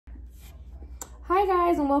Hi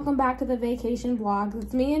guys, and welcome back to the vacation vlogs.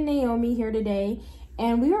 It's me and Naomi here today,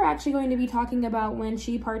 and we are actually going to be talking about when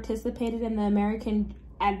she participated in the American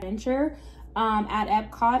Adventure at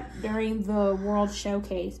Epcot during the World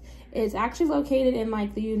Showcase. It's actually located in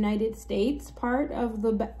like the United States part of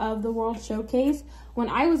the World Showcase. When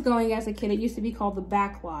I was going as a kid, it used to be called the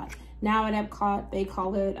back lot. Now at Epcot, they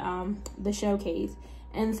call it the Showcase.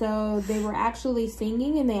 And so they were actually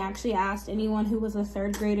singing, and they actually asked anyone who was a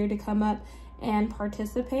third grader to come up and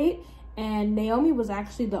participate. And Naomi was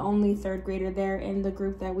actually the only third grader there in the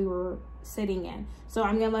group that we were sitting in. So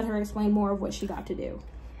I'm gonna let her explain more of what she got to do.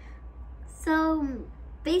 So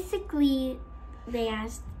basically, they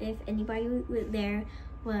asked if anybody there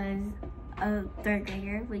was a third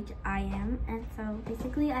grader, which I am. And so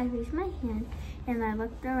basically I raised my hand and I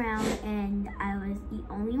looked around and I was the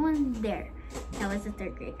only one there that was a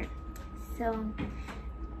third grader. So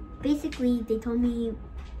basically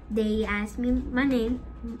they asked me my name,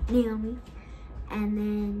 Naomi, and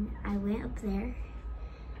then I went up there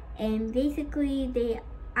and basically they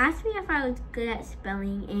asked me if I was good at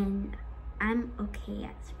spelling, and I'm okay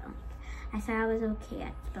at spelling. I said I was okay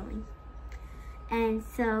at spelling. And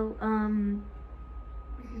so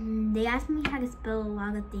they asked me how to spell a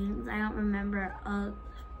lot of things. I don't remember a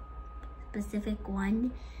specific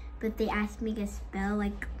one, but they asked me to spell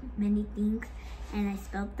like many things and I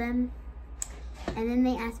spelled them. And then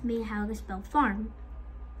they asked me how to spell farm.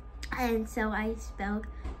 And so I spelled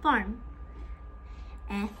farm.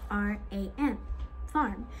 F-R-A-M,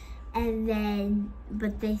 farm. And then,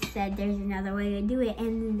 but they said there's another way to do it.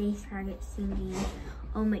 And then they started singing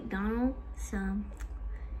Oh McDonald. So,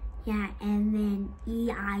 yeah, and then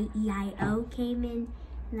E-I-E-I-O came in.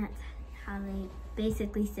 And that's how they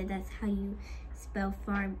basically said that's how you spell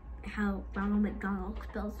farm, how Ronald McDonald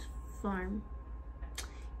spells farm.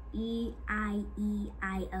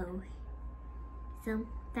 E-I-E-I-O. So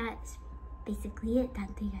that's basically it that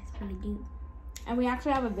they asked me to do. And we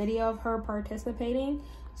actually have a video of her participating.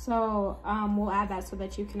 So we'll add that so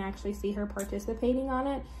that you can actually see her participating on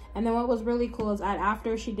it. And then what was really cool is that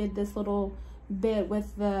after she did this little bit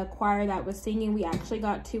with the choir that was singing, we actually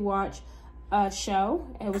got to watch a show.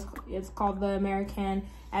 It's called the American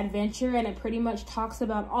Adventure, and it pretty much talks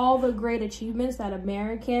about all the great achievements that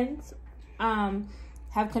Americans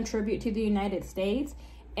have contributed to the United States,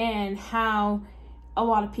 and how a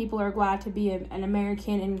lot of people are glad to be an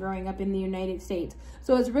American and growing up in the United States.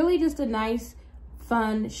 So it's really just a nice,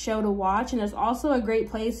 fun show to watch, and it's also a great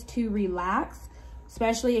place to relax,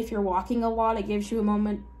 especially if you're walking a lot. It gives you a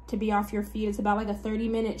moment to be off your feet. It's about like a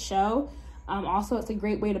 30-minute show. Also, it's a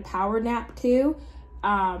great way to power nap too.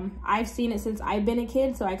 I've seen it since I've been a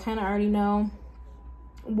kid, so I kind of already know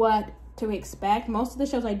what to expect. Most of the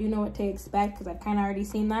shows I do know what to expect because I've kind of already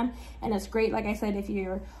seen them, and it's great. Like I said, if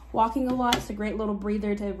you're walking a lot, it's a great little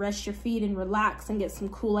breather to rest your feet and relax and get some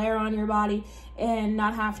cool air on your body and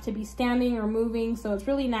not have to be standing or moving. So it's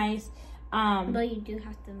really nice. But you do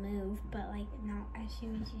have to move, but like not as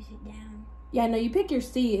soon as you sit down. Yeah, no, you pick your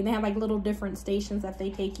seat, and they have like little different stations that they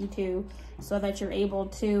take you to so that you're able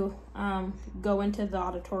to go into the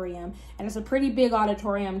auditorium. And it's a pretty big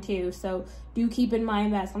auditorium too, so do keep in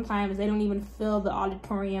mind that sometimes they don't even fill the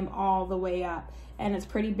auditorium all the way up. And it's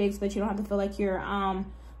pretty big so that you don't have to feel like you're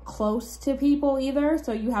close to people either,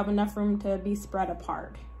 so you have enough room to be spread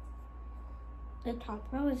apart. The top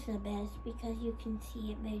row is the best because you can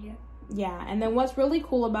see it better. Yeah, and then what's really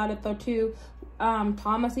cool about it though too,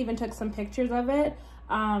 Thomas even took some pictures of it.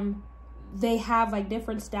 They have like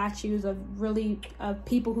different statues of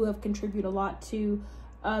people who have contributed a lot to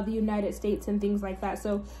the United States and things like that.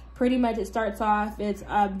 So pretty much it starts off, it's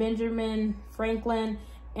Benjamin Franklin,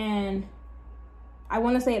 and I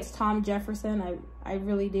want to say it's Tom Jefferson, I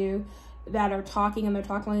really do, that are talking, and they're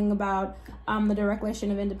talking about the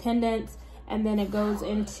Declaration of Independence. And then it goes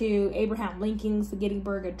into Abraham Lincoln's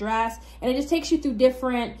Gettysburg Address, and it just takes you through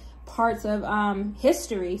different parts of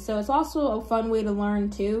history. So it's also a fun way to learn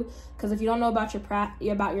too, because if you don't know about your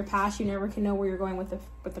past, you never can know where you're going with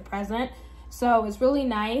the present. So it's really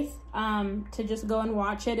nice to just go and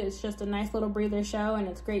watch it. It's just a nice little breather show, and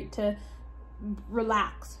it's great to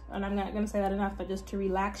relax. And I'm not gonna say that enough, but just to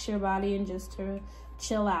relax your body and just to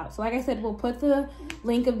chill out. So like I said, we'll put the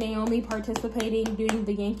link of Naomi participating, doing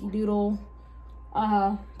the Yankee Doodle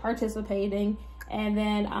participating, and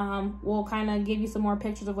then we'll kind of give you some more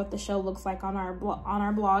pictures of what the show looks like on our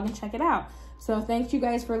blog, and check it out. So thanks you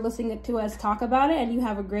guys for listening to us talk about it, and you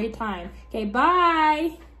have a great time. Okay,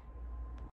 bye.